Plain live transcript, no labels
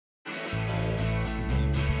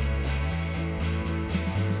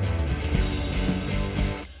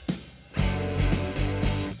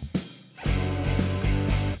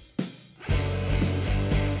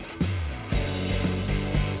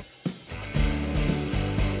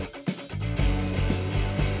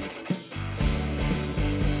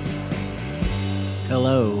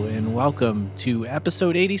Hello, and welcome to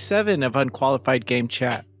episode 87 of Unqualified Game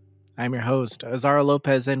Chat. I'm your host, Azara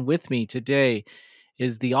Lopez, and with me today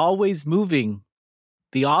is the always moving,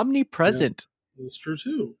 the Yeah, omnipresent, that's true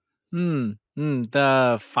too.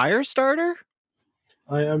 the fire starter?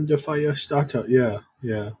 I am the fire starter.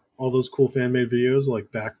 Yeah. All those cool fan made videos like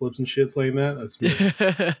backflips and shit playing that. That's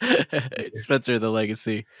me. Spencer the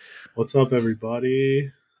Legacy. What's up,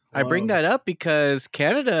 everybody? I bring Hello. that up because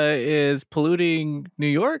Canada is polluting New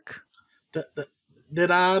York.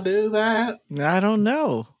 Did I do that? I don't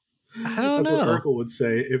know. That's what Urkel would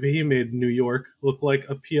say if he made New York look like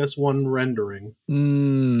a PS1 rendering.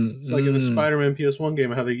 It's like in the Spider-Man PS1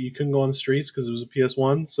 game how you couldn't go on the streets because it was a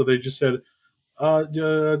PS1, so they just said,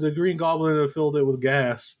 the Green Goblin filled it with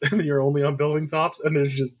gas, and you're only on building tops, and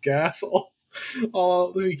there's just gas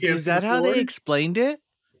all you can't Is see the that how floor. they explained it?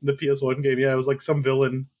 The PS1 game, yeah, it was like some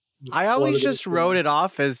villain just I always flooded it just with wrote gas. it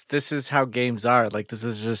off as this is how games are. Like this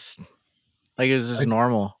is just like it's just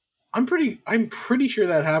normal. I'm pretty sure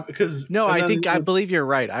that happened because, No, and then I believe you're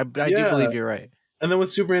right. I do yeah, believe you're right. and then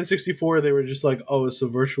with Superman 64, they were just like, oh, it's a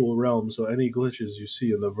virtual realm, so any glitches you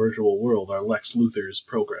see in the virtual world are Lex Luthor's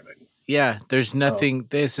programming. Yeah, there's Oh, nothing.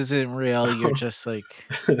 This isn't real. You're just like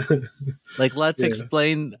let's yeah,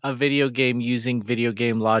 explain a video game using video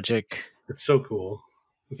game logic. it's so cool.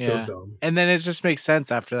 It's so Yeah, dumb. and then it just makes sense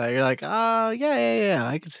after that. You're like, oh yeah.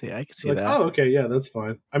 I can see Like, that. oh, okay, yeah, that's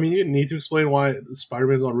fine. I mean, you didn't need to explain why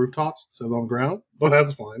Spider-Man's on rooftops instead of on the ground, but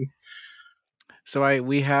that's fine. So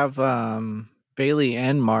we have Bailey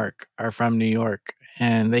and Mark are from New York,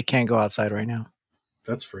 and they can't go outside right now.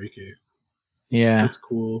 That's freaky. Yeah. It's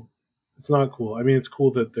cool. It's not cool. I mean, it's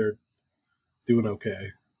cool that they're doing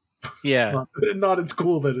okay. Yeah. Not it's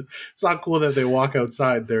not cool that they walk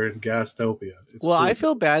outside. They're in Gastopia. It's Well, I cool.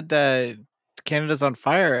 feel bad that Canada's on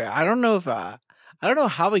fire. I don't know if I don't know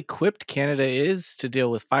how equipped Canada is to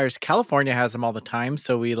deal with fires. California has them all the time,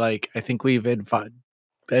 so I think we've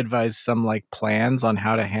advised some like plans on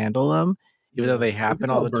how to handle them, even though Yeah, they I think happen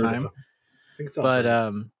it's all the Alberta. time. I think it's But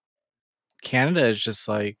Alberta. Canada is just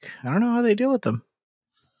like I don't know how they deal with them.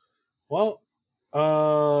 Well,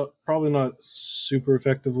 probably not super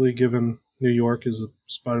effectively given New York is a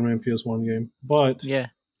Spider-Man PS1 game, but Yeah,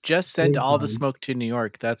 just send same all the time, smoke to New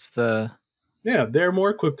York. That's the. yeah, they're more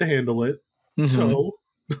equipped to handle it. Mm-hmm. So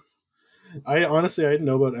I honestly I didn't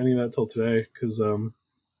know about any of that till today because I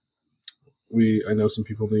know some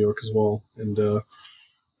people in New York as well, and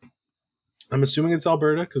I'm assuming it's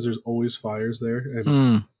Alberta because there's always fires there,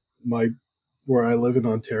 and my where I live in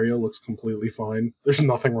Ontario looks completely fine. There's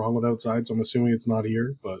nothing wrong with outside, so I'm assuming it's not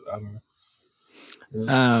here, but I don't know.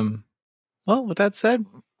 Yeah. Well, with that said,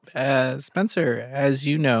 Spencer, as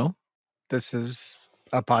you know, this is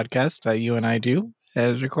a podcast that you and I do,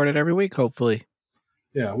 as recorded every week. Hopefully,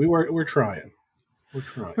 Yeah, we're trying. We're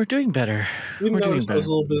trying. we're doing better. We We're doing noticed I was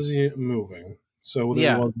better. a little busy moving, so there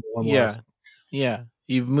Yeah, wasn't one yeah, last. yeah.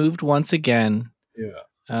 You've moved once again. Yeah,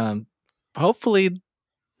 Um, hopefully,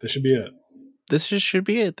 this should be it. should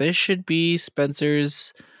be it. This should be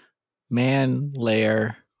Spencer's man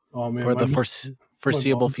lair Oh man, for the my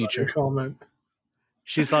foreseeable mom saw your future. comment.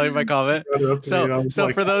 She saw my comment. Brought it up to me, and I was So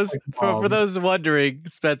like, for oh, those like, for Mom. those wondering,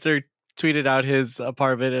 Spencer tweeted out his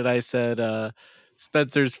apartment, and I said,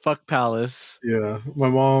 "Spencer's fuck palace." Yeah, my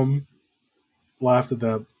mom laughed at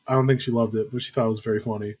that. I don't think she loved it, but she thought it was very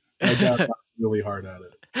funny. My dad laughed really hard at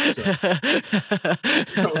it, so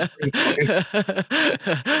that was pretty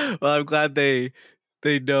funny. Well, I'm glad they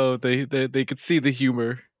know they could see the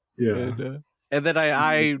humor, Yeah, and then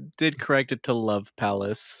I did correct it to love it's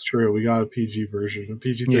palace. true. We got a PG version, a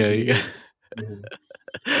PG Yeah, 13 yeah. version. Mhm.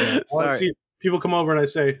 Yeah, I Sorry. see people come over and I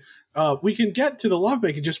say, we can get to the love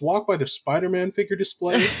bake and just walk by the Spider-Man figure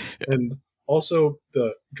display and also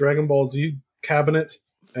the Dragon Ball Z cabinet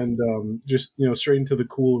and just straight into the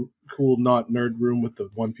cool not nerd room with the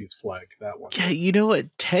One Piece flag. That one. Yeah, you know what?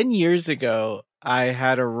 10 years ago, I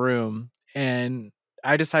had a room and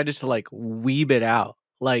I decided to like weeb it out.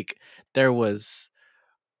 Like there was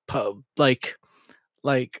like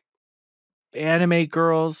anime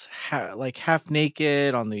girls like half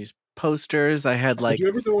naked on these posters. I had Did like you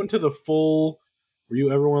ever go into the full? Were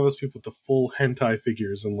you ever one of those people with the full hentai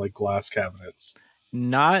figures and like glass cabinets?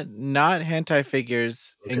 not hentai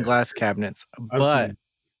figures in Okay, glass cabinets, I've but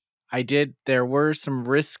seen. there were some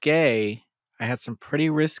risque. I had some pretty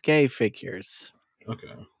risque figures.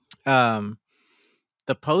 Okay, Um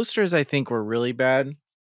the posters I think were really bad.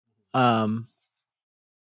 Um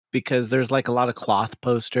because there's like a lot of cloth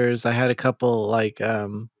posters. I had a couple like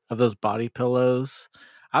of those body pillows.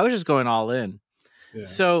 I was just going all in. yeah.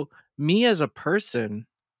 So, me as a person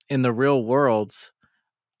in the real world,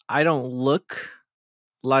 I don't look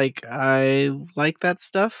like I like that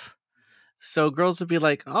stuff. So girls would be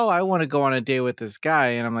like, "Oh, I want to go on a date with this guy,"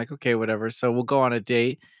 and I'm like, "Okay, whatever." So we'll go on a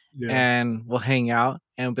date Yeah, and we'll hang out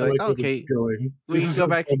and be I like, like where this is "Okay, going. This we can is go a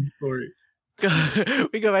back." fun story.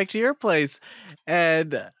 We go back to your place,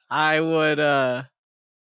 and I'm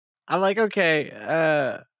like, "Okay,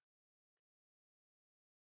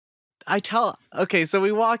 I tell okay, so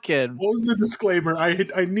we walk in. What was the disclaimer?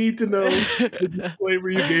 I need to know the disclaimer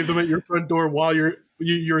you gave them at your front door while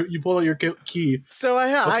you pull out your key. So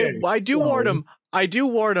Okay, I do warn so him. I do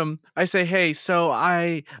warn him. I say, "Hey, so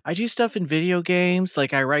I do stuff in video games,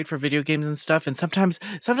 like I write for video games and stuff, and sometimes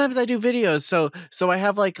I do videos. So I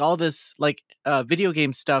have like all this like video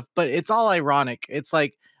game stuff, but it's all ironic. It's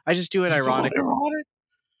like I just do it it's all ironic. ironic.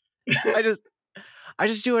 I just I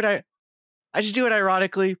just do it I just do it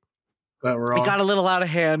ironically. That It got a little rocks. out of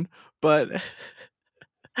hand, but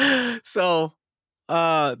so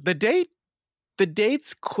the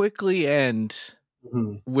dates quickly end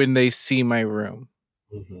Mm-hmm. when they see my room.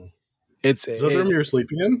 Mm-hmm. It's Is that the room it you were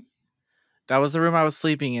sleeping in? That was the room I was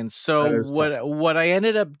sleeping in. So That is tough. what I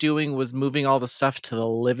ended up doing was moving all the stuff to the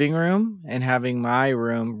living room and having my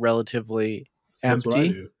room relatively See, that's what I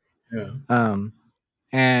empty. do. Yeah. Um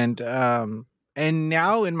and and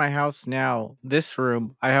now in my house now, this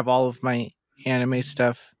room, I have all of my anime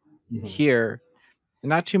stuff Mm-hmm. here.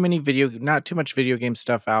 Not too much video game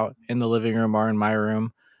stuff out in the living room or in my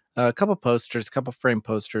room. A couple posters, a couple frame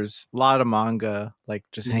posters, a lot of manga like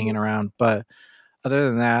just hanging Mm-hmm. around, but other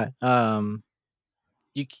than that,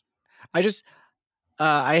 you c- I just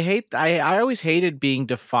I always hated being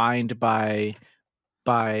defined by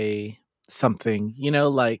something,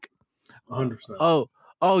 like, uh, 100%.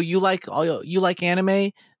 oh, you like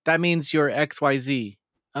anime? That means you're XYZ.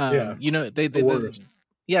 Yeah, it's the They worst.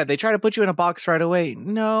 yeah, they try to put you in a box right away.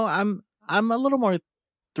 No, I'm a little more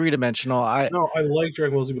three-dimensional. No, I like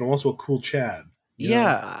Dragon Ball Z, but I'm also a cool Chad. You know,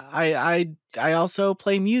 Yeah, I also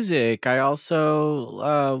play music. I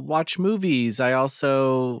also watch movies. I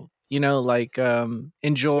also, like it's very easy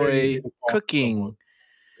enjoy to talk to someone cooking.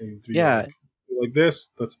 and to be Yeah, like this.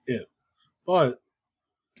 That's it. But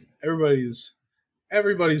everybody's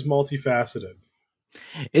everybody's multifaceted.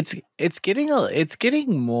 it's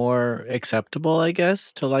getting more acceptable, I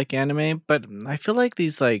guess, to like anime, but I feel like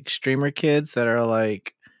these like streamer kids that are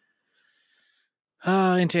like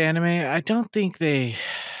into anime, I don't think they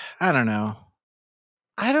I don't know.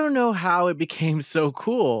 I don't know how it became so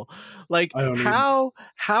cool. Like I don't even.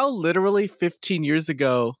 how literally 15 years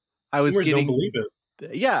ago I was Streamers don't getting believe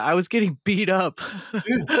it. yeah, I was getting beat up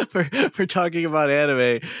Yeah, for talking about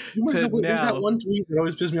anime streamers to don't believe. There's that now. one tweet that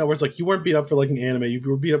always pisses me off where it's like you weren't beat up for liking anime. You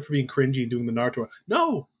were beat up for being cringy and doing the Naruto.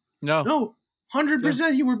 No, No. no, hundred No.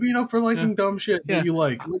 percent. You were beat up for Yeah. liking dumb shit that Yeah. you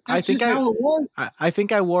like. Like I that's think just how it was. I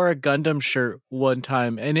think I wore a Gundam shirt one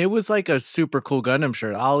time and it was like a super cool Gundam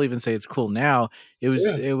shirt. I'll even say it's cool now. Yeah.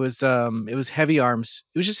 It was heavy arms.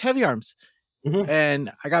 It was just heavy arms Hmm.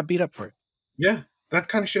 and I got beat up for it. Yeah, that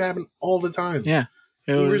kind of shit happen all the time. Yeah.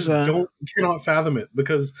 It was Gamers don't cannot fathom it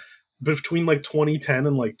because between like 2010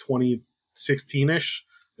 and like 2016 ish,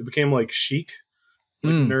 it became like chic,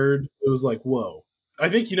 like mm, nerd. It was like whoa. I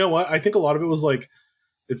think you know what? I think a lot of it was like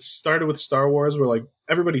it started with Star Wars, where like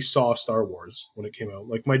everybody saw Star Wars when it came out.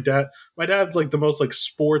 Like my dad's like the most like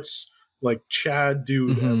sports like Chad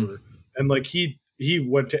dude mhm. ever, and like he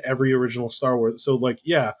went to every original Star Wars. So like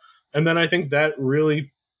yeah, and then I think that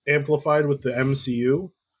really amplified with the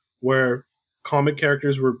MCU, where comic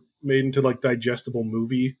characters were made into like digestible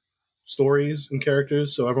movie stories and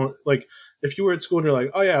characters. So everyone like if you were at school and you're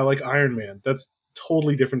like, oh yeah, I like Iron Man, that's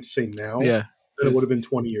totally different to say now Yeah. than it would It's have been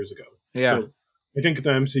 20 years ago. yeah. So I think the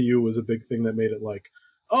MCU was a big thing that made it like,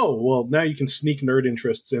 oh, well, now you can sneak nerd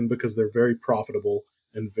interests in because they're very profitable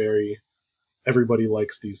and very everybody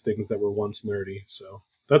likes these things that were once nerdy. So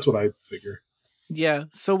that's what I figure. Yeah.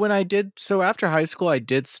 So after high school I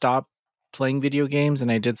did stop playing video games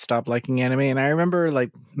and I did stop liking anime and I remember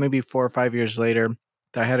like maybe 4 or 5 years later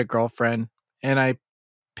I had a girlfriend and I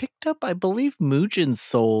picked up I believe Mugen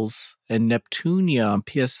Souls and Neptunia on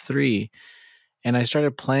PS3 and I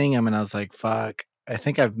started playing them and I was like, "Fuck, I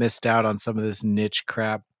think I've missed out on some of this niche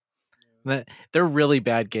crap." They're really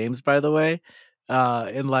bad games, by the way.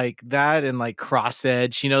 And like that and like Cross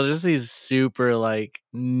Edge, just these super like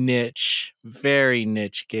niche, very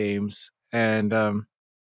niche games. And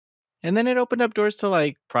then it opened up doors to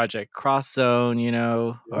like Project Cross Zone,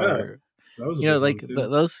 Yeah, or that was a big one like too.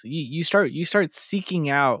 those you start seeking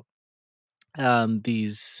out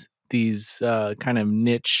these kind of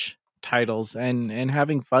niche titles and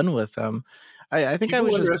having fun with them. I think I People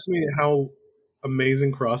was just underestimate how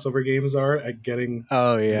amazing crossover games are at getting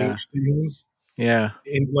oh yeah. niche things. Yeah.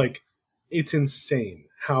 And like, it's insane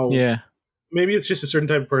how Yeah. maybe it's just a certain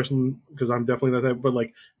type of person because I'm definitely that type. But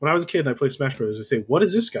like when I was a kid and I played Smash Brothers, I say, "What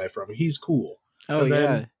is this guy from? He's cool." Oh, And then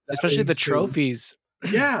yeah. that Especially the leads to trophies.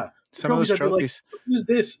 yeah, the Some of trophies. those I'd be like, trophies. "Who's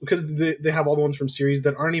this?" Because they have all the ones from series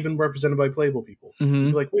that aren't even represented by playable people. You'd be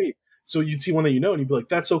Mhm. like, "Wait." So you'd see one that you know, and you'd be like,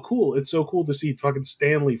 "That's so cool! It's so cool to see fucking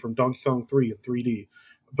Stanley from Donkey Kong 3 in 3D."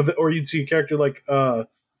 Or you'd see a character like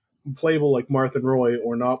playable like Marth and Roy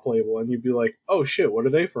or not playable, and you'd be like, "Oh shit, what are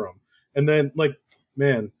they from?" And then like,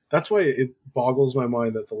 man, that's why it boggles my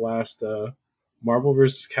mind that the last Marvel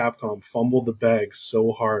vs. Capcom fumbled the bag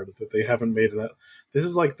so hard that they haven't made it. This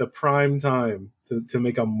is like the prime time to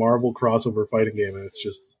make a Marvel crossover fighting game, and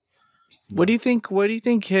it's What do you nuts.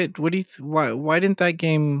 think hit? What do you why didn't that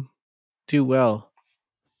game do well?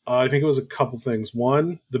 I think it was a couple things.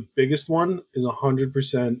 One, the biggest one is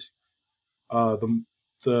 100%.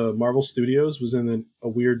 The Marvel Studios was in a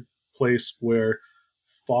weird place where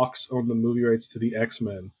Fox owned the movie rights to the X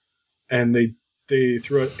Men, and they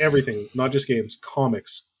threw out everything, not just games,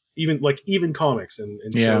 comics, even comics and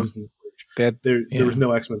Yeah. shows. And That there was yeah.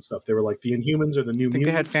 no X Men stuff. They were like the Inhumans or the New I think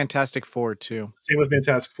they had Mutants. Fantastic Four too. Same with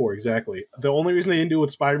Fantastic Four, exactly. The only reason they didn't do it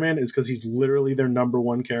with Spider Man is because he's literally their number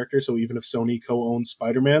one character. So even if Sony co-owns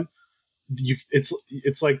Spider Man,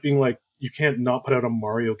 it's like being like you can't not put out a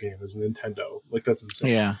Mario game as Nintendo. Like that's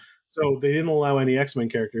insane. Yeah. So they didn't allow any X Men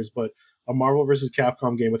characters, but a Marvel versus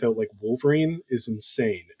Capcom game without like Wolverine is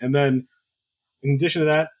insane. And then in addition to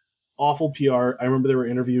that, awful PR. I remember there were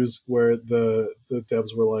interviews where the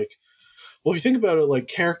devs were like, "Well, if you think about it, like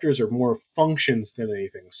characters are more functions than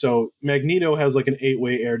anything. So Magneto has like an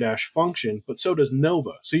 8-way air dash function, but so does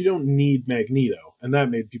Nova. So you don't need Magneto." And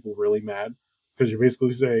that made people really mad because you're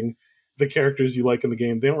basically saying the characters you like in the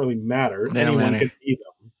game, they don't really matter. They don't Anyone matter. can be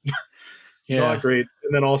them. Not Yeah. great.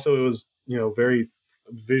 And then also it was, very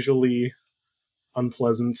visually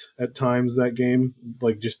unpleasant at times. That game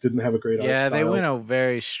like just didn't have a great art Yeah, they went style. a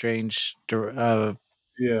very strange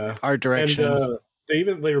Yeah, art and direction. they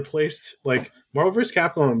replaced like Marvel vs.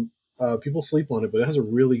 Capcom. People sleep on it, but it has a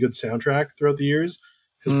really good soundtrack throughout the years.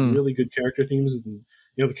 It has Mm. really good character themes, and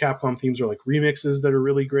the Capcom themes are like remixes that are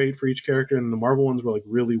really great for each character, and the Marvel ones were like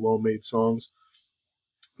really well made songs.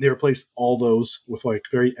 They replaced all those with like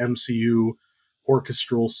very MCU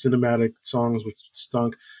orchestral cinematic songs, which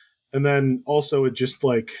stunk. And then also it just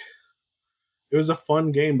like it was a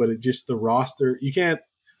fun game, but it just the roster you can't.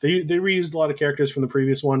 They reused a lot of characters from the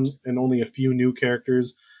previous one and only a few new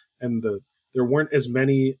characters, and there weren't as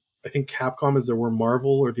many. I think Capcom as there were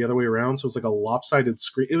Marvel, or the other way around. So it's like a lopsided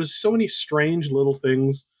screen. It was so many strange little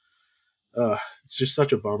things. It's just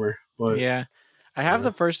such a bummer. But Yeah. I have yeah,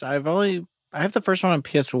 the first I have the first one on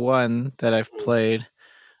PS1 that I've played.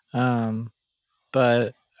 Um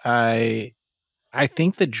but I I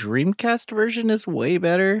think the Dreamcast version is way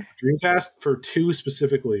better. Dreamcast for two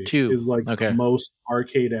specifically 2. is like the Okay. most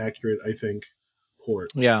arcade accurate I think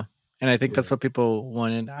port. Yeah. And I think Yeah, that's what people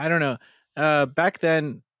wanted. I don't know. Back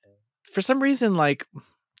then for some reason like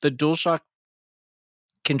the DualShock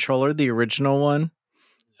controller, the original one,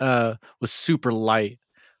 was super light.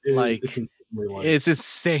 it's Like insanely light. it's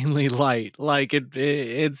insanely light. Like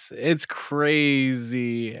it's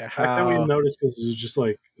crazy Back then we didn't how notice because it was just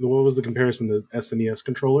like what was the comparison? The SNES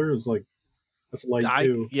controller it was like that's light I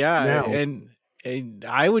too. yeah, Now, and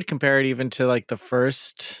I would compare it even to like the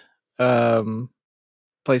first um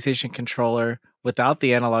PlayStation controller without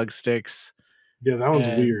the analog sticks, yeah, that one's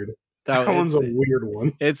and weird. that That one's a weird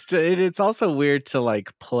one. it's also weird to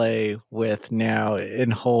like play with now in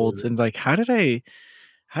holds Yeah, and like how did I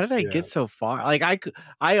yeah, get so far? Like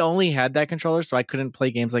I only had that controller so I couldn't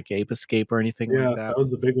play games like Ape Escape or anything like yeah. that. That was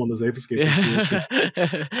the big one. Was Ape Escape was the issue.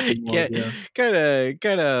 Yeah. It was, Get yeah,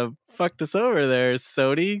 kinda fucked us over there,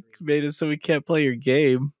 Sony. Made it so we can't play your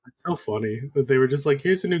game. it's so funny that they were just like,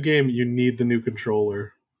 "Here's a new game. You need the new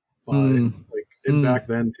controller." Bye. Mm. Like, and Mm. back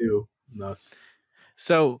then too, nuts.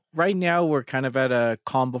 So right now we're kind of at a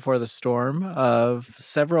calm before the storm of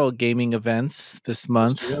several gaming events this Yes,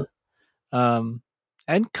 month. yeah. Um,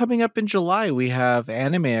 and coming up in July, we have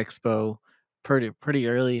Anime Expo pretty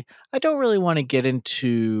early. I don't really want to get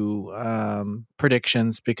into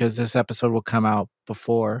predictions because this episode will come out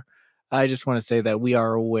before. I just want to say that we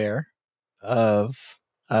are aware of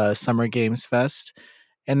Summer Games Fest,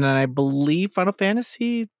 and then I believe Final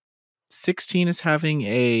Fantasy 16 is having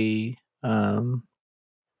a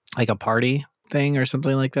like a party thing or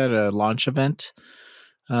something like that, a launch event,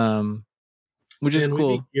 um, which is Man, we'd be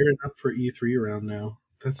cool. gearing up for E3 around now.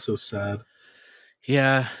 That's so sad.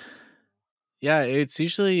 Yeah, yeah, it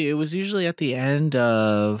was usually at the end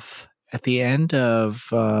of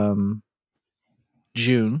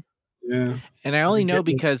June. Yeah, And I I've only been know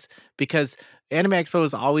getting. because Anime Expo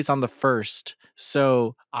is always on the first.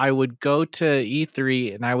 So I would go to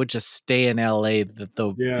E3 and I would just stay in LA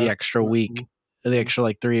the Yeah, extra week, the yeah, extra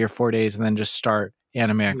like 3 or 4 days, and then just start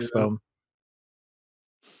Anime yeah. Expo.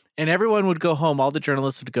 And everyone would go home. All the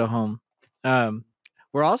journalists would go home. Um,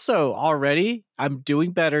 we're also already. I'm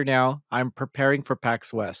doing better now. I'm preparing for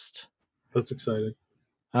PAX West. That's exciting.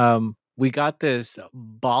 We got this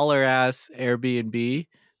baller ass Airbnb.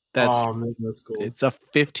 That's Oh man, that's cool. it's a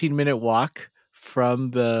 15-minute walk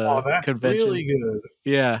from Oh, the that's convention. really good.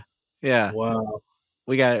 Yeah, yeah. Wow.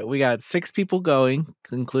 We got 6 people going,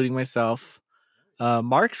 including myself.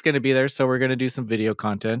 Mark's gonna be there, so we're gonna do some video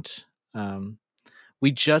content. Um,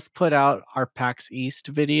 we just put out our PAX East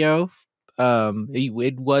video. It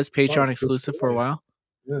was Oh, Patreon just exclusive for a today. while.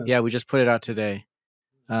 Yeah. Yeah, we just put it out today.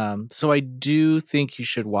 So I do think you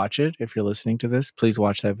should watch it if you're listening to this. Please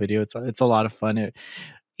watch that video. It's a lot of fun.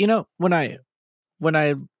 When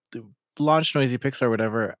I launched Noisy Pixel or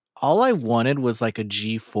whatever, all I wanted was like a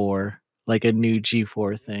G4, like a new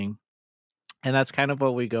G4 thing. And that's kind of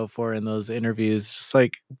what we go for in those interviews, just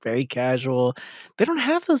like very casual. They don't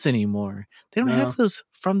have those anymore. They don't have No, those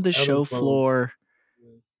from the out of show floor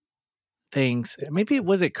things. Maybe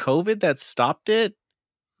was it COVID that stopped it?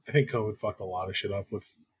 I think COVID fucked a lot of shit up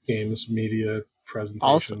with games, media, Also,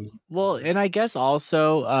 presentations. well, and I guess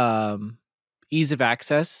also ease of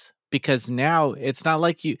access, because now it's not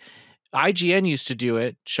like IGN used to do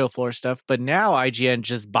it, show floor stuff, but now IGN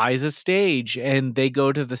just buys a stage and they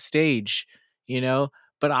go to the stage, you know?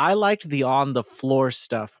 But I liked the on the floor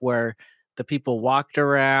stuff where the people walked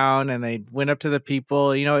around and they went up to the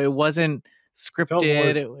people. It wasn't Felt more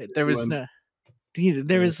scripted. There was genuine. no,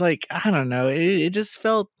 there Yeah, was like, I don't know. It just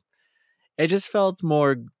felt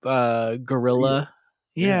more real. guerrilla.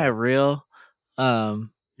 Yeah, Yeah. real.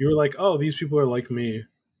 Um, You were like, oh, these people are like me.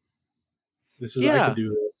 I could yeah. do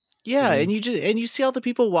this. Yeah, Yeah. and you see all the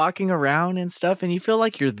people walking around and stuff, and you feel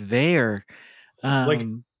like you're there. Like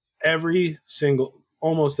Um,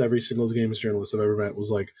 almost every single games journalist I've ever met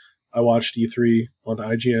was like, I watched E3 on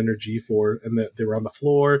IGN or G4, and that they were on the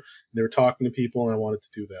floor, and they were talking to people, and I wanted to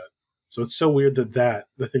do that. So it's so weird that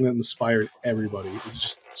the thing that inspired everybody is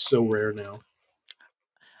just so rare now.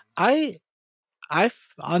 I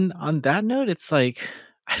on that note, it's like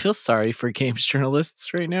I feel sorry for games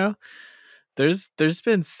journalists right now. There's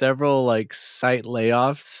been several like site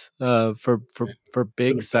layoffs Yeah. for It's been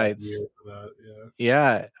big a bad sites. year for that.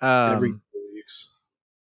 Yeah. Yeah. Every 2 weeks.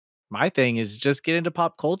 My thing is just get into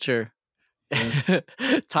pop culture. Yeah.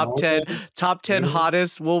 top Small 10 thing. top 10 Yeah.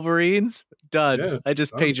 hottest Wolverines done. Yeah. I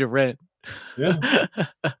just Done. paid your rent. Yeah.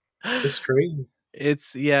 It's crazy.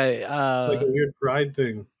 It's yeah, It's like a weird pride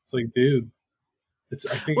thing. It's like, dude,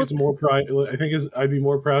 I think well it's more pride. I think I'd be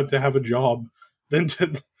more proud to have a job than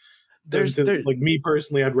to there's there like me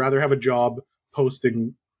personally. I'd rather have a job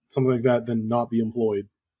posting something like that than not be employed.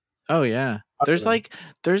 oh yeah. I don't There's know. like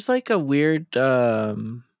there's like a weird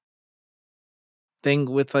thing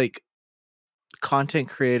with like content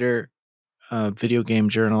creator, video game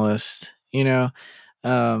journalist,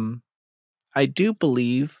 Um I do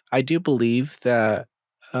believe that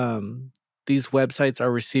these websites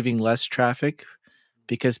are receiving less traffic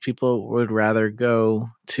because people would rather go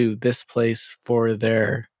to this place for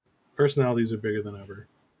their Personalities are bigger than ever.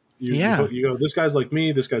 yeah. You go. This guy's like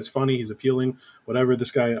me. This guy's funny. He's appealing. Whatever.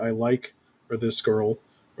 This guy I like, or this girl,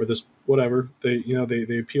 or this whatever. They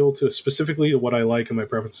appeal to specifically what I like and my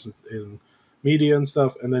preferences in media and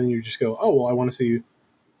stuff. And then you just go, oh well, I want to see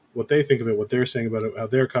what they think of it, what they're saying about it, how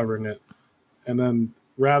they're covering it, and then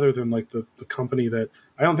rather than like the company that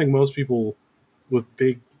I don't think most people with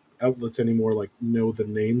big outlets anymore like know the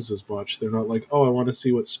names as much. They're not like, oh, I want to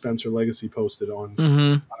see what Spencer Legacy posted on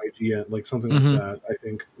Mhm. IGN, like something like Mhm. that. I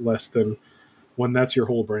think less than when that's your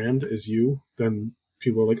whole brand is you, then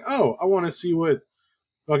people are like, oh, I want to see what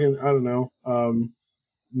fucking I don't know,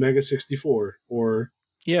 Mega 64 or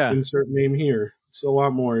Yeah. insert name here. It's a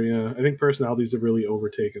lot more. Yeah, I think personalities have really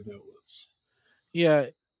overtaken the outlets. Yeah.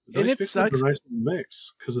 And Nice it Pixel is a sucks. nice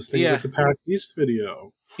mix because of things like Yeah. the Pack East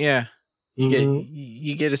video. Yeah. You get Mm-hmm.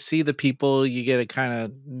 you get to see the people, you get to kind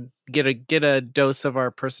of get a dose of our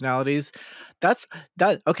personalities. That's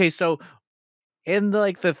that okay, so in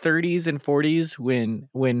like the 30s and 40s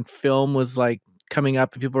when film was like coming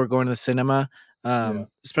up and people were going to the cinema, Yeah,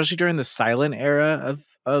 especially during the silent era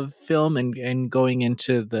of film and going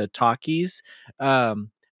into the talkies,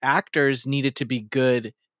 um actors needed to be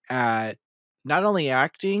good at not only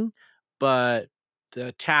acting but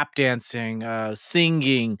tap dancing,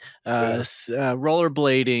 singing, yeah.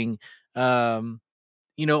 rollerblading, um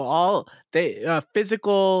all they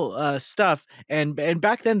physical stuff, and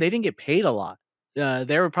back then they didn't get paid a lot.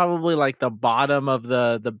 They were probably like the bottom of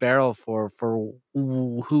the barrel for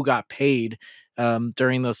who got paid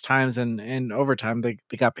during those times, and over time they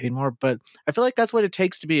got paid more. But I feel like that's what it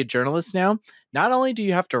takes to be a journalist now. Not only do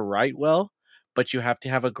you have to write well, but you have to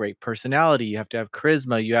have a great personality. You have to have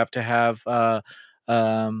charisma. You have to have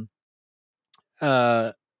um,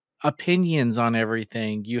 uh opinions on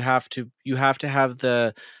everything. You have to have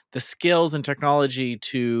the skills and technology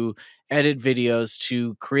to edit videos,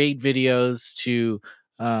 to create videos, to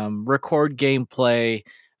record gameplay.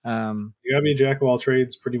 You gotta be a jack of all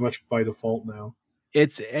trades pretty much by default now.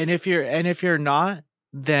 It's and if you're not,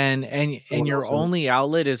 then and Someone your else is. only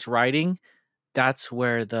outlet is writing, that's Mhm.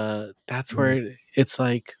 where it's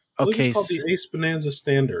like, I believe it's okay, called the Ace Bonanza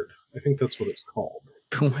Standard. I think that's what it's called.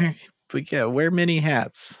 wear, but yeah, wear many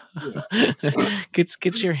hats. Yeah.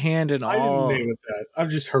 Get your hand in I didn't all. name it that. I've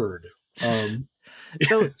just heard. Um,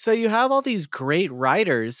 So you have all these great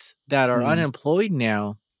writers that are because unemployed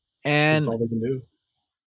now, it's and all they can do.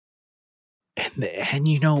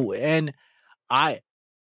 and I,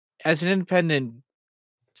 as an independent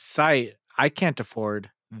site, I can't afford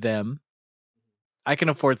them. I can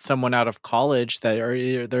afford someone out of college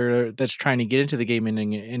that's trying to get into the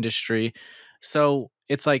gaming industry. So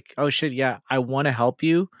it's like, oh shit, yeah, I want to help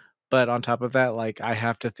you, but on top of that, like I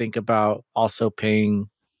have to think about also paying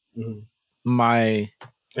Mhm. my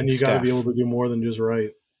And you got to be able staff. to do more than just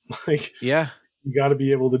write. Like Yeah, you got to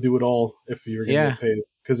be able to do it all if you're going to yeah, get paid,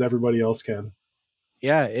 because everybody else can.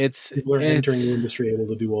 yeah. It's People are entering the it's industry able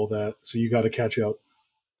to do all that, so you got to catch up.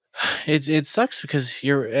 it sucks because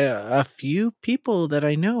you're a few people that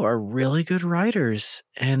I know are really good writers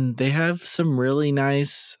and they have some really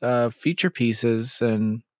nice feature pieces,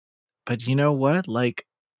 and but you know what? Like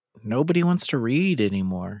nobody wants to read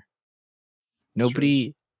anymore. It's true.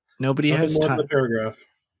 Nobody nobody Nothing has more than a time. paragraph.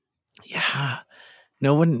 Yeah.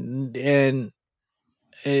 No one, and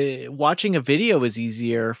watching a video is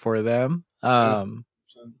easier for them. Yeah.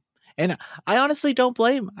 And I honestly don't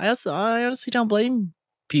blame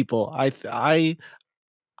people. I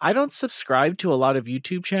don't subscribe to a lot of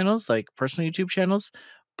YouTube channels, like personal YouTube channels,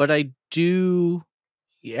 but I do.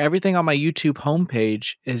 Everything on my YouTube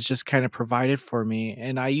homepage is just kind of provided for me,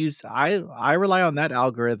 and I rely on that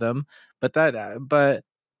algorithm. But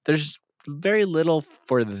there's very little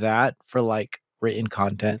for that for like written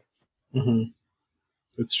content. Hmm.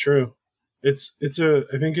 It's true. I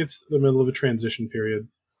think it's the middle of a transition period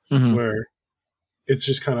Hmm. where it's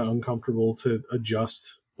just kind of uncomfortable to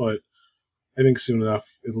adjust, but I think soon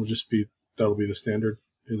enough that'll be the standard.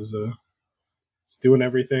 Is it's doing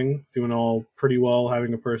everything, doing all pretty well,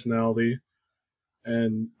 having a personality,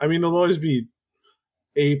 and I mean there'll always be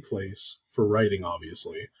a place for writing,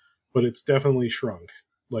 obviously, but it's definitely shrunk.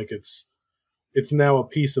 Like it's now a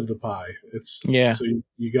piece of the pie. It's Yeah, so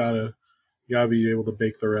you gotta be able to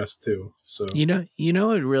bake the rest too. So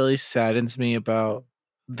what really saddens me about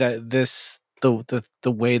that this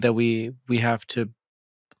the way that we have to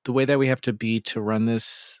the way that we have to be to run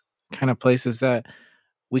this kind of place is that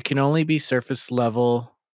we can only be surface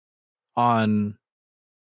level on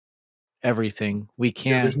everything. We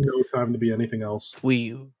yeah, there's can't no time to be anything else.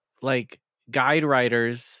 we like guide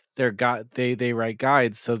writers, they write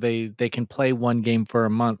guides so they can play one game for a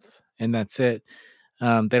month and that's it. They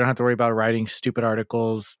don't have to worry about writing stupid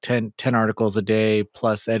articles, ten articles a day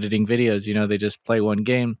plus editing videos. They just play one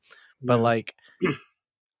game. But Yeah. like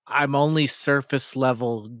I'm only surface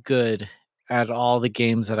level good at all the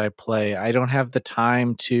games that I play. I don't have the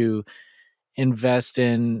time to invest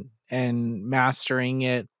in and mastering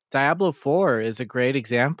it. Diablo 4 is a great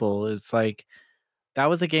example. It's like that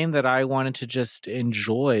was a game that I wanted to just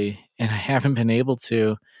enjoy and I haven't been able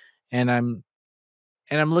to. And I'm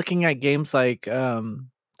looking at games like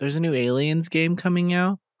there's a new Aliens game coming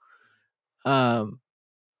out. Um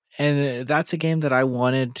and that's a game that I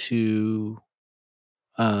wanted to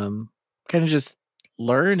um kind of just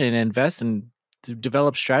learn and invest and to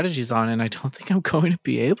develop strategies on, and I don't think I'm going to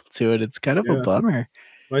be able to, and it's kind of a Yeah. bummer.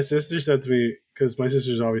 My sister said to me, because my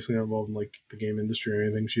sister's obviously not involved in like the game industry or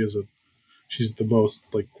anything. She's the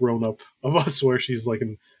most like grown up of us, where she's like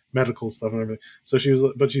in medical stuff and everything. So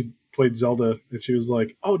but she played Zelda, and she was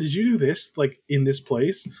like, "Oh, did you do this like in this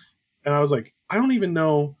place?" And I was like, "I don't even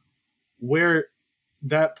know where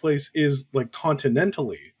that place is like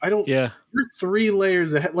continentally. I don't. Yeah. You're 3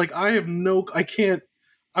 layers ahead. Like I have no. I can't.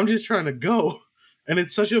 I'm just trying to go, and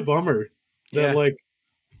it's such a bummer that Yeah. like.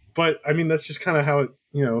 But I mean, that's just kind of how it.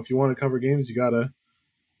 If you want to cover games, you gotta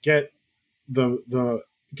get the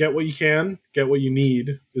get what you can, get what you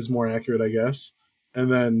need is more accurate, I guess,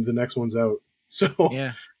 and then the next one's out. So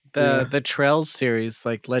Yeah. yeah. The Trails series,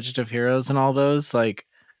 like Legend of Heroes and all those, like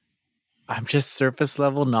I'm just surface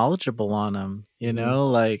level knowledgeable on them, you Mhm. know,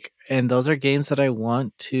 like, and those are games that I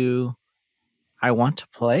want to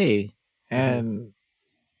play. Mhm. And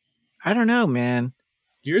I don't know, man.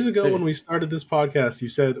 Years ago, The- when we started this podcast, you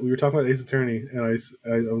said we were talking about Ace Attorney, and I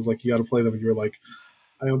was like, "You got to play them." And you were like,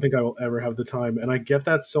 "I don't think I will ever have the time." And I get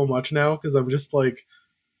that so much now because I'm just like,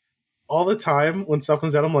 all the time when stuff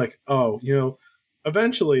comes out, I'm like, "Oh,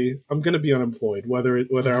 eventually I'm going to be unemployed, whether I'm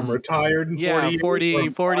Mhm. retired in Yeah, 40 years or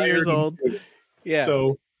I'm 40 years fired in old. 20. Yeah.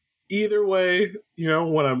 So either way,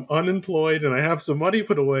 when I'm unemployed and I have some money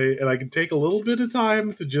put away and I can take a little bit of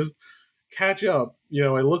time to just catch up,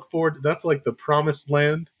 I look forward. That's like the promised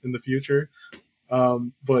land in the future.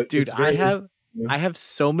 But Dude, it's very I have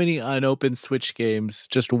so many unopened Switch games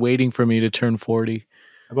just waiting for me to turn 40.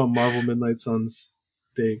 about Marvel Midnight Suns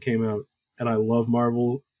Day came out, and I love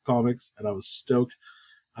Marvel comics, and I was stoked,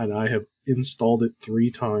 and I have installed it 3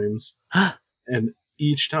 times, and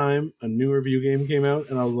each time a new review game came out,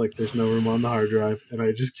 and I was like, "There's no room on the hard drive," and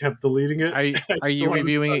I just kept deleting it. I still haven't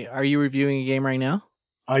started. Are you reviewing a game right now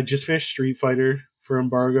I just finished Street Fighter for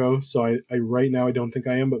embargo, so I right now I don't think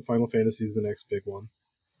I am, but Final Fantasy is the next big one.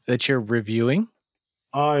 that you're reviewing?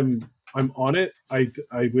 I'm on it.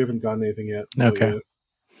 We haven't gotten anything yet, but Okay. yeah,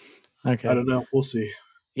 I Okay. don't know. We'll see.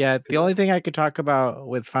 Yeah, the only thing I could talk about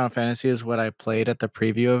with Final Fantasy is what I played at the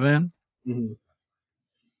preview event. Mhm.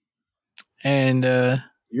 And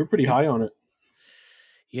You're pretty high on it.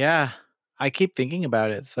 yeah, I keep thinking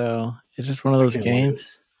about it. So it's just one of I those can't wait.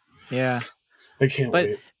 games. Yeah. I can't But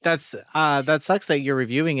wait. that sucks that you're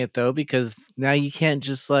reviewing it though, because now you can't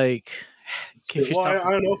just like give Well, yourself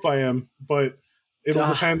I don't know if I am, but it'll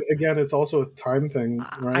uh, depend. Again, it's also a time thing,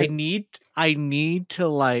 I right? need I need to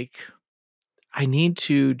like I need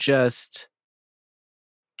to just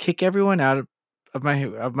kick everyone out of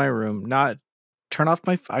my room, not turn off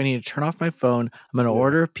my I need to turn off my phone. I'm going to Yeah,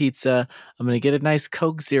 order a pizza. I'm going to get a nice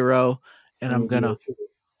Coke Zero and I'm I'm gonna do going to that too.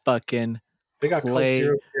 fucking They got Coke play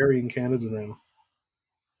Zero Cherry in Canada now.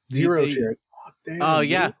 Zero they cherry. Oh, oh damn,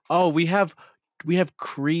 yeah. dude. Oh, we have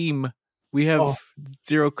cream. We have Oh,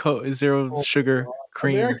 zero oh my sugar god.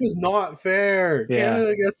 cream. America's not fair. Yeah.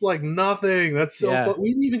 Canada gets like nothing. That's so Yeah. We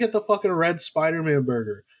didn't even get the fucking red Spider-Man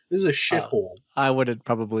burger. This is a Uh, shithole. I wouldn't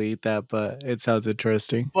probably eat that, but it sounds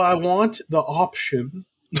interesting. But I want the option.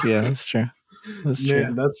 Yeah, that's true. That's true.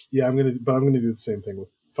 Man, I'm gonna do the same thing with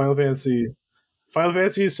Final Fantasy. Final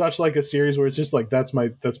Fantasy is such like a series where it's just like that's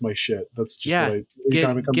my shit. That's just what Yeah. I every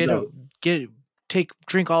time it comes out. Get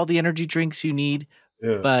drink all the energy drinks you need,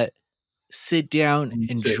 Yeah. but sit down, And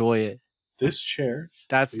sit enjoy it. this chair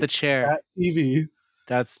That's the facing chair. that TV,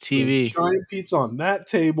 That's the the TV. giant pizza on that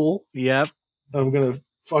table. Yep. I'm gonna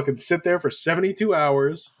fucking sit there for 72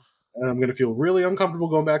 hours, and I'm gonna feel really uncomfortable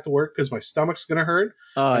going back to work because my stomach's gonna hurt,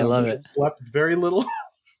 Oh, I and I'm love gonna have it. slept very little.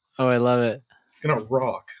 Oh, I love it. It's gonna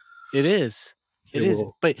rock. It is. It It is.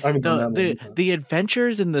 will. But I haven't done that in a long time. the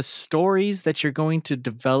adventures and the stories that you're going to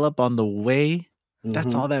develop on the way, that's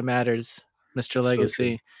Mm-hmm. all that matters, Mr. So true.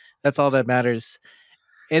 Legacy. That's all So, that matters.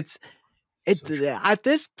 It's so true. at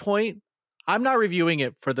this point, I'm not reviewing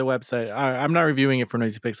it for the website. I'm not reviewing it for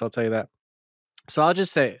Noisy Pix, I'll tell you that. So I'll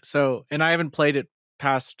just say so, and I haven't played it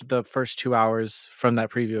past the first 2 hours from that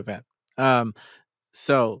preview event. Um,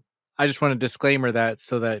 so I just want to disclaimer that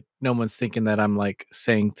so that no one's thinking that I'm like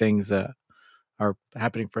saying things that are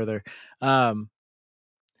happening further. Um,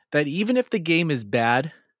 that even if the game is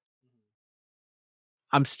bad,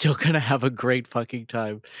 I'm still gonna have a great fucking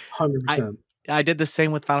time. I 100%. I did the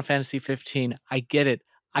same with Final Fantasy 15. I get it.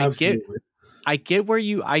 I get Absolutely.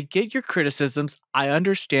 I get your criticisms. I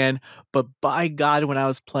understand, but by God, when I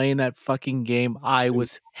was playing that fucking game, I It was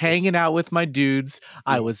was, hanging out with my dudes.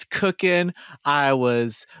 I yeah, was cooking. I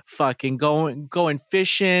was fucking going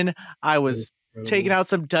fishing. I it was was taking incredible. out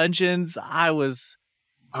some dungeons. I I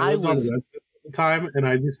lived on was resident at the time, and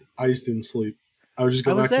I just didn't sleep. I would just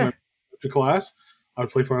I go was back to my there. after class. I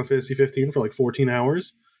would play Final Fantasy 15 for like 14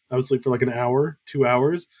 hours. I would sleep for like an hour, 2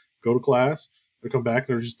 hours, go to class, I'd come back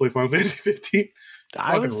and I would just play Final Fantasy 15.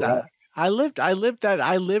 I Fucking was rock. I lived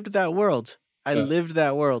that world. I Yeah, lived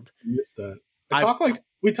that world. I miss that. I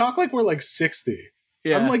We talk like we're like 60.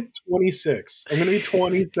 I'm yeah. like 26. I'm gonna be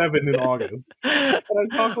 27 in August, and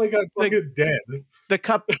I talk like I'm the fucking dead.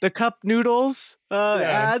 the cup noodles Yeah,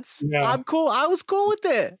 ads. yeah. I'm cool. I was cool with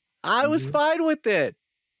it. I was Mhm. fine with it.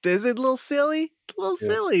 Is it a little silly? A little Yeah.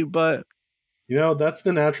 silly, but That's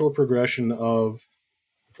the natural progression of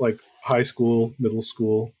like high school, middle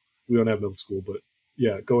school. We don't have middle school, but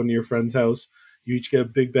yeah, going to your friend's house. You each get a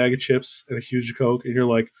big bag of chips and a huge Coke, and you're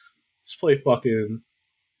like, let's play fucking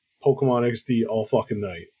Pokemon XD all fucking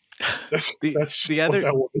night. the That's the what other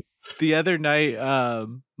that was. the other night,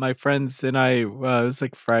 my friends and I, it was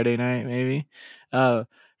like Friday night maybe. Uh,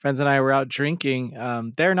 Friends and I were out drinking.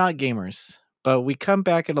 They're not gamers, but we come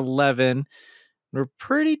back at 11. We're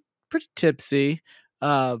pretty tipsy.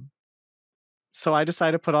 Uh, so I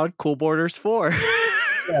decided to put on Cool Borders 4.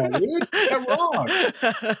 Yeah, dude, that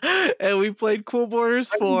rocks. And we played Cool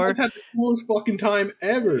Borders I mean, you 4. guys had the coolest fucking time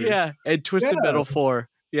ever. Yeah, and Yeah, Twisted Metal 4.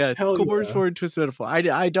 Yeah, hell Cool Borders yeah. 4 and Twisted Metal 4.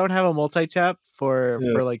 I don't have a multi-tap Yeah, for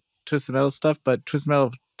like Twisted Metal stuff, but Twisted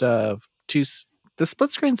Metal 2, the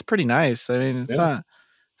split screen's pretty nice. I mean, yeah,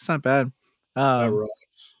 it's not bad. that Um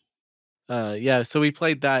rocks. yeah, so we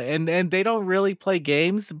played that, and they don't really play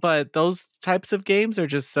games, but those types of games are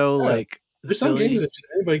just so Yeah, like there's some games silly. that just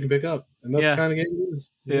anybody can pick up, and that's the Yeah, kind of game it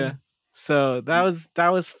is. Yeah, yeah. So that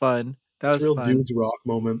was fun. That it's a was real fun. dudes rock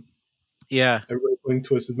moment. Yeah, Everybody playing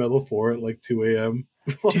Twisted Metal 4 at like 2 a.m.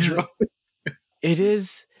 while dude, drunk. it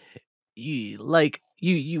is.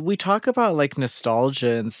 You we talk about like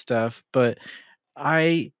nostalgia and stuff, but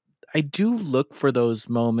I I do look for those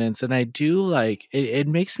moments, and I do like it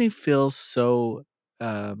makes me feel so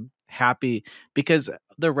happy because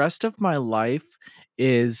the rest of my life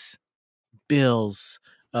is bills,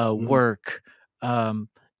 Mhm. work,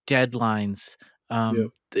 deadlines. Yeah,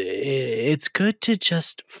 It's good to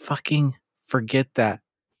just fucking forget that.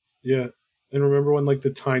 yeah. And remember when like the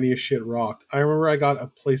tiniest shit rocked? I remember I got a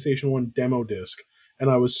PlayStation 1 demo disc, and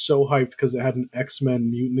I was so hyped because it had an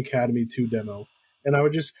X-Men Mutant Academy 2 demo. And I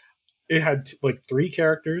would just it had like 3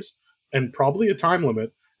 characters and probably a time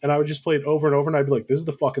limit, and I would just play it over and over, and I'd be like, "This is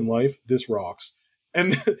the fucking life. This rocks."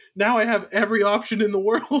 And now I have every option in the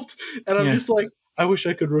world, and I'm Yeah. just like, I wish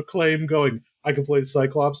I could reclaim going. I could play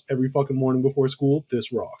Cyclops every fucking morning before school.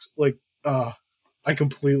 This rocks. Like, I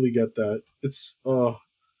completely get that. It's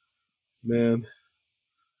man.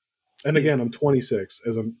 And Yeah. again, I'm 26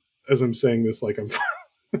 as I'm saying this. Like I'm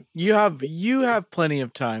You have plenty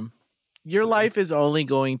of time. Your life is only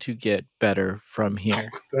going to get better from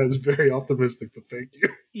here. that's very optimistic, but thank you.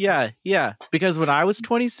 Yeah, yeah. Because when I was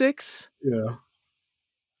 26, Yeah,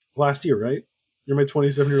 last year, right? You're my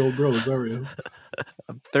 27-year-old bro, Zario.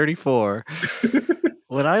 I'm 34.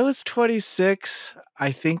 When I was 26,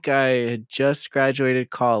 I think I had just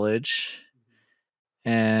graduated college,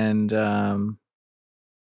 and it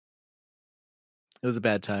was a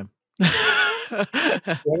bad time. I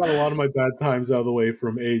got a lot of my bad times out of the way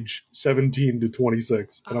from age 17 to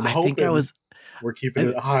 26, and I'm I think I hoping was we're keeping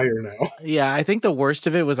I, it higher now. yeah, I think the worst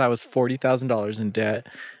of it was I was $40,000 in debt,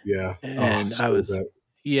 Yeah. Oh, and I school was debt.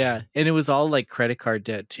 yeah, and it was all like credit card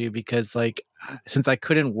debt too because like since I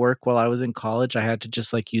couldn't work while I was in college, I had to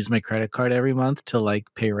just like use my credit card every month to like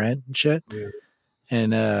pay rent and shit. Yeah.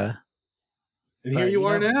 And And here but you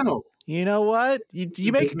are now. you know what? You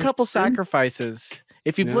Your make a business couple friend? sacrifices.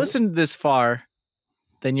 If you've Yeah. listened this far,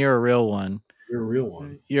 then you're a real one. You're a real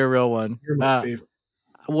one. You're a real one. You're my favorite.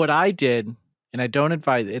 What I did, and I don't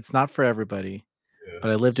advise, it's not for everybody, Yeah.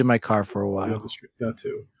 but I lived in my car for a You on the while. street. That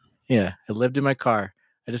too. Yeah, I lived in my car.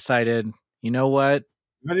 I decided, you know what?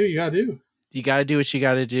 You gotta do. You got to do what you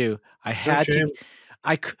got to do. I There's no had to. shame.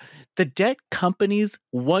 The debt companies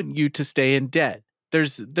want you to stay in debt.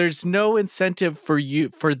 There's no incentive for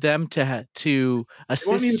them to They want you to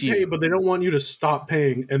assist pay, you. but they don't want you to stop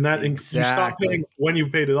paying, and you stop paying Exactly. when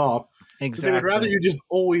you've paid it off. So they would rather Exactly. you just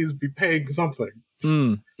always be paying something.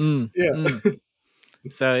 Mm, mm, Yeah. mm.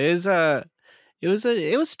 So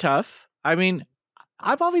it was tough. I mean,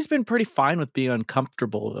 I've always been pretty fine with being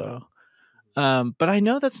uncomfortable though. But I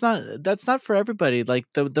know that's not for everybody. Like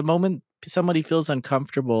the moment somebody feels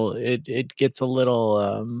uncomfortable, it gets a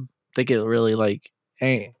little they get really like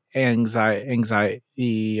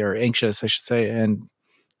anxiety or anxious, I should say, and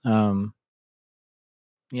um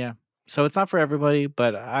yeah. So it's not for everybody,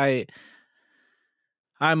 but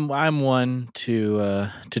I'm one to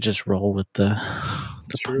just roll with the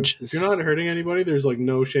It's true. If you're punches. not hurting anybody, there's like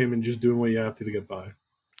no shame in just doing what you have to get by.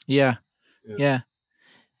 Yeah. Yeah. Yeah.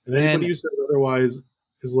 And anybody And who says otherwise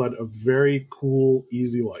has led a very cool,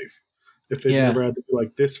 easy life. If they've yeah. never had to be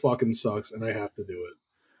like, this fucking sucks and I have to do it.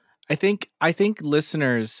 I think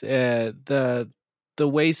listeners, the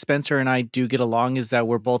way Spencer and I do get along is that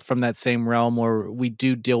we're both from that same realm where we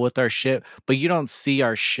do deal with our shit, but you don't see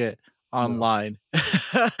our shit No. online.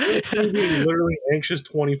 You're being literally anxious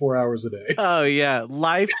 24 hours a day. Oh yeah,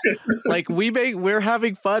 life like we're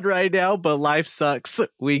having fun right now, but life sucks.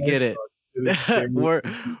 We Life get it. sucks. It is scary we're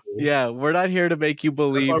as usual. yeah, we're not here to make you That's why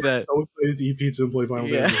believe we're that so excited to eat pizza and play Final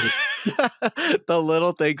yeah. Fantasy. The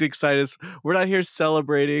little things excite us. We're not here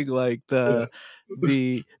celebrating like Yeah.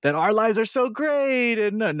 that our lives are so great,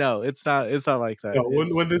 and no, it's not like that. No,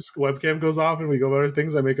 when this webcam goes off and we go about our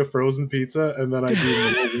things, I make a frozen pizza and then I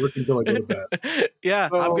do more work until I go to bed. Yeah,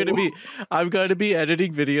 So I'm gonna be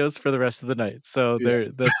editing videos for the rest of the night. So yeah,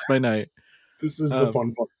 that's my night. this is the Um,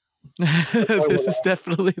 fun part. That's why we're this is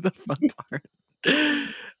definitely the fun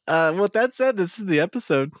part. With that said, this is the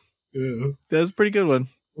episode. yeah. That's a pretty good one.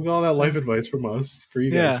 Look at all that life advice from us for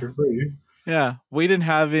you guys Yeah, for free. yeah. We didn't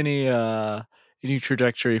have any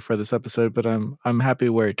trajectory for this episode, but I'm happy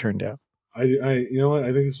where it turned out. You know what?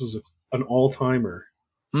 I think this was an all timer.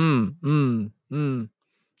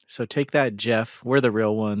 So take that, Jeff. We're the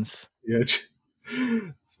real ones. Yeah,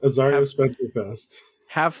 Azario Have Spencer Fest.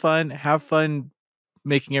 have fun. Have fun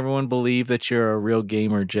making everyone believe that you're a real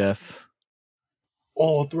gamer, Jeff.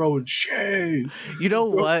 Oh, throwing shade. You know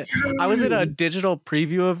Throwing what? I was at a shade. digital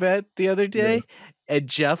preview event the other Yeah. day, and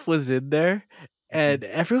Jeff was in there, and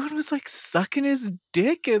everyone was like sucking his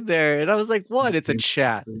dick in there. And I was like, what? It's a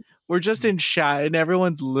chat. We're just in chat, and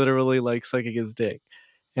everyone's literally like sucking his dick.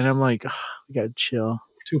 And I'm like, oh, we gotta chill.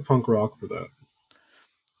 Too punk rock for that.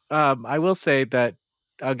 I will say that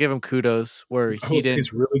I'll give him kudos where I he will say didn't.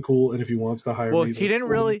 he's really cool, and if he wants to hire Well, me, that's cool.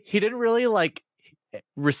 he didn't really like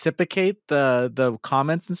reciprocate the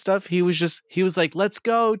comments and stuff. He was like, let's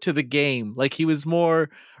go to the game. Like he was more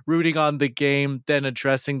rooting on the game than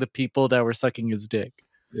addressing the people that were sucking his dick.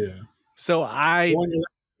 Yeah. So Well,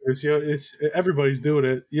 it's everybody's doing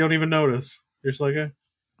it. You don't even notice. You're just like,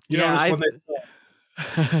 you notice when they.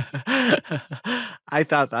 I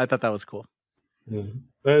thought that was cool. Yeah,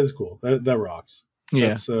 that is cool. That rocks. Yeah.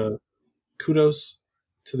 That's kudos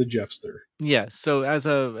to the Jeffster. Yeah. So as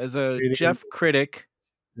a Jeff critic,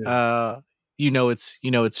 Yeah.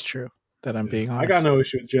 it's true that I'm being honest. I got no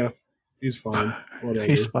issue with Jeff. He's fine. Whatever.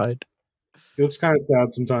 He's fine. He looks kind of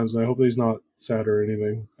sad sometimes, and I hope that he's not sad or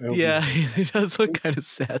anything. He does look kind of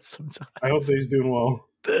sad sometimes. I hope that he's doing well,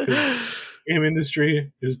 because game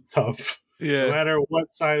industry is tough. Yeah. No matter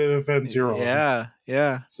what side of the fence you're on.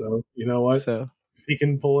 Yeah. So you know what? If he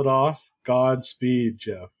can pull it off, Godspeed,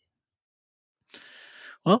 Jeff.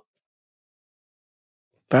 Well,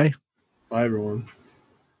 bye. Bye, everyone.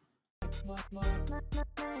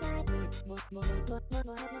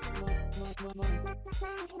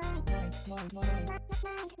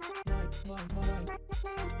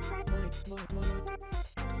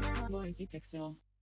 Noisy Pixel.